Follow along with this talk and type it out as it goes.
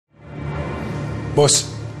Boss,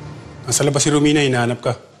 nasa labas si Romina, hinahanap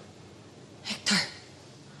ka. Hector.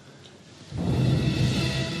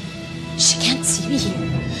 She can't see me here.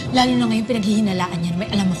 Lalo na ngayon pinaghihinalaan niya na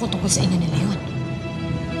may alam ako tungkol sa ina nila yun.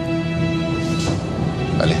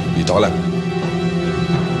 Bale, dito ka lang.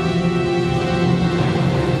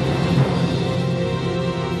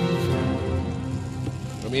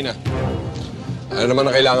 Romina, ano naman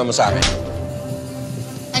ang kailangan mo sa akin?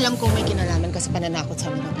 Alam kong may kinalaman ka sa pananakot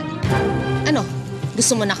sa amin ng anak. Ano?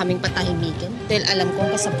 Gusto mo na kaming patahimikin? Dahil alam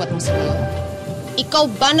kong kasabwat mo sa iyo. Ikaw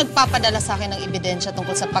ba nagpapadala sa akin ng ebidensya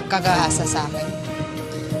tungkol sa pagkagaasa sa akin?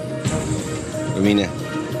 Romina,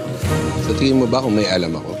 sa tingin mo ba kung may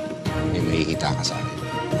alam ako, may makikita ka sa akin?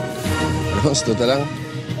 Ano, basta lang.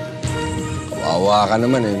 Kawawa ka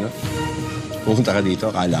naman eh, no? Pumunta ka dito,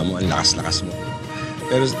 akala mo ang lakas-lakas mo.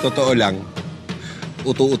 Pero sa totoo lang,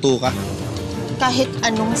 utu-utu ka. Kahit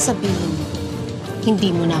anong sabihin,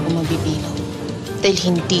 hindi mo na ako mabibilaw.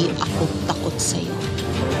 Dahil hindi ako takot sa'yo.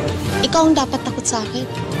 Ikaw ang dapat takot sa akin.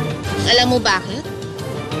 Alam mo bakit?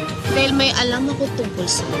 Dahil may alam ako tungkol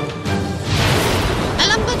sa'yo.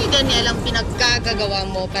 Alam ba ni Daniela ang pinagkagagawa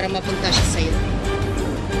mo para mapunta siya sa'yo?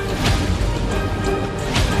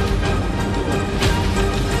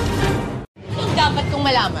 Ang dapat kong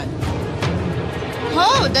malaman.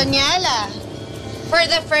 Oh, Daniela! For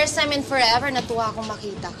the first time in forever, natuwa akong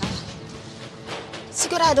makita ka.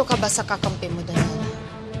 Sigurado ka ba sa kakampi mo, Daniela?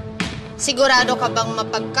 Sigurado ka bang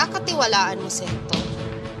mapagkakatiwalaan mo si Hector?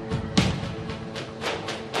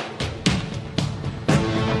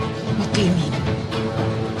 What do you mean?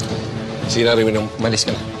 Sina rin mo, malis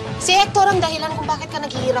ka na. Si Hector ang dahilan kung bakit ka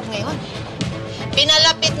naghihirap ngayon.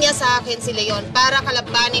 Pinalapit niya sa akin si Leon para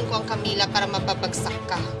kalabanin ko ang Camila para mapapagsak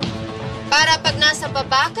ka. Para pag nasa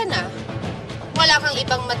baba ka na, wala kang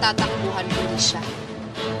ibang matatakbuhan kundi siya.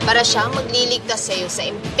 Para siya magliligtas sa'yo sa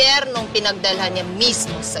impernong pinagdalhan niya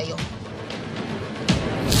mismo sa'yo.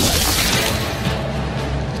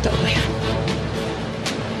 Totoo ba yan?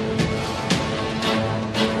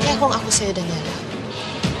 Kaya kung ako sa'yo, Daniela,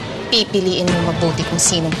 pipiliin mo mabuti kung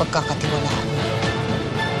sinong pagkakatiwalaan mo.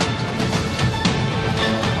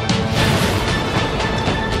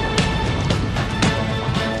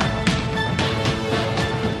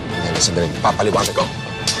 Sandali, papaliwanag ko.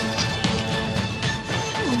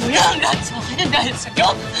 Ano yan? Lahat sa akin dahil sa'yo?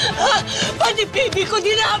 Ha? Pati baby ko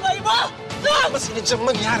dinamay mo? Ha? Masinid siyang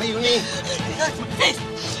mangyari yun eh. Get out of my face!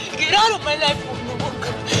 Get out of my life! Huwag mo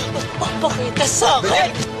magpapakita sa akin!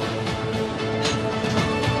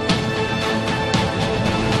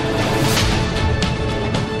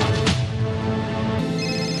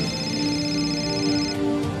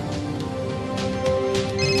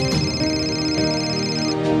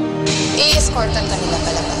 I-escortan ka nila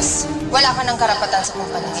palabas. Wala ka ng karapatan sa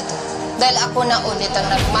kumpalang ito. Dahil ako na ulit ang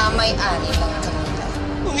nagmamay-ari ng Camila.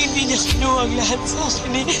 Kung hindi niya kinuha ang lahat sa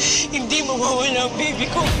akin, hindi mawawala ang baby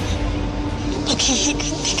ko.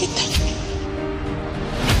 Maghihiganti kita.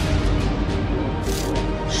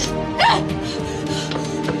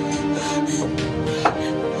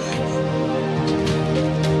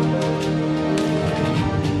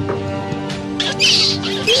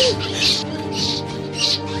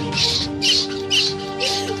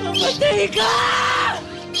 Mamatay ka!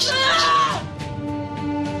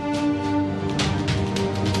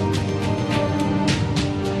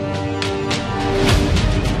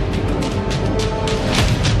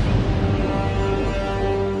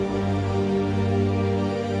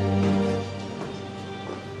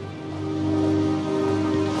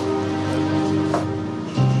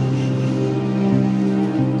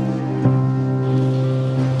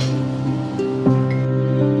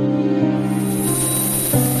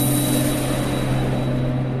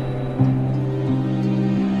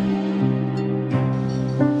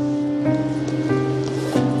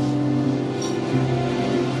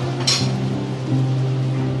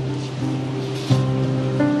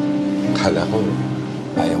 Akala ko,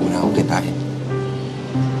 ayaw mo na akong kitain.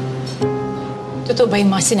 Totoo ba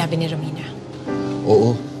yung mga sinabi ni Romina?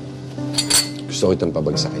 Oo. Gusto ko itang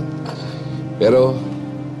pabagsakin. Pero,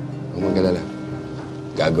 huwag mag-alala.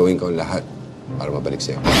 Gagawin ko ang lahat para mabalik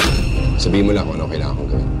sa'yo. Sabihin mo lang kung ano kailangan kong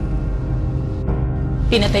gawin.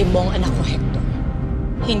 Pinatay mo ang anak ko, Hector.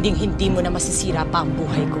 Hinding-hindi mo na masisira pa ang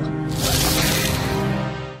buhay ko.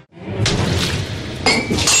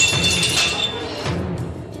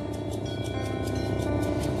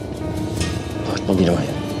 Bakit mo ginawa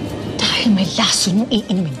yan? Dahil may lason yung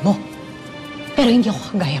iinumin mo. Pero hindi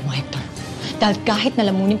ako kagaya mo, Hector. Dahil kahit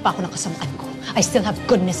nalamunin pa ako ng kasamaan ko, I still have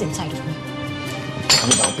goodness inside of me.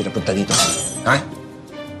 Ano ba akong pinapunta dito? Ha?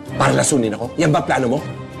 Para lasunin ako? Yan ba plano mo?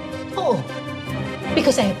 Oo.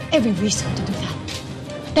 Because I have every reason to do that.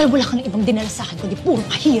 Dahil wala kang ibang dinala sa akin kundi puro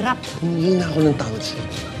kahirap. Humingi na ako ng tawad sa'yo.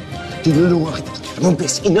 Tinulungan kita. Limang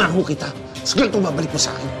beses, inako kita. Saglit mo babalik mo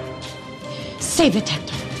sa akin. Save it,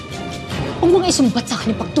 Hector. Huwag mong isumbat sa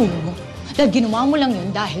akin yung pagtulong mo. Dahil ginawa mo lang yun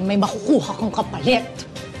dahil may makukuha kang kapalit.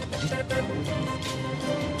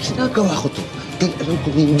 Ginagawa ko to dahil alam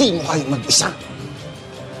kong hindi mo kaya mag-isa.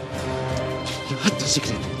 Lahat ng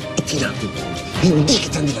sikreto, itinago mo. Hindi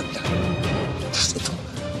kita nilagyan. Tapos ito,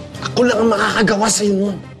 ako lang ang makakagawa sa'yo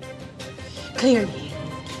nun. Clearly,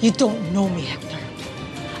 you don't know me, Hector.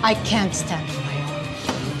 I can't stand on my own.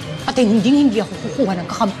 At hindi ako kukuha ng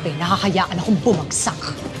kakampi na kakayaan akong bumagsak.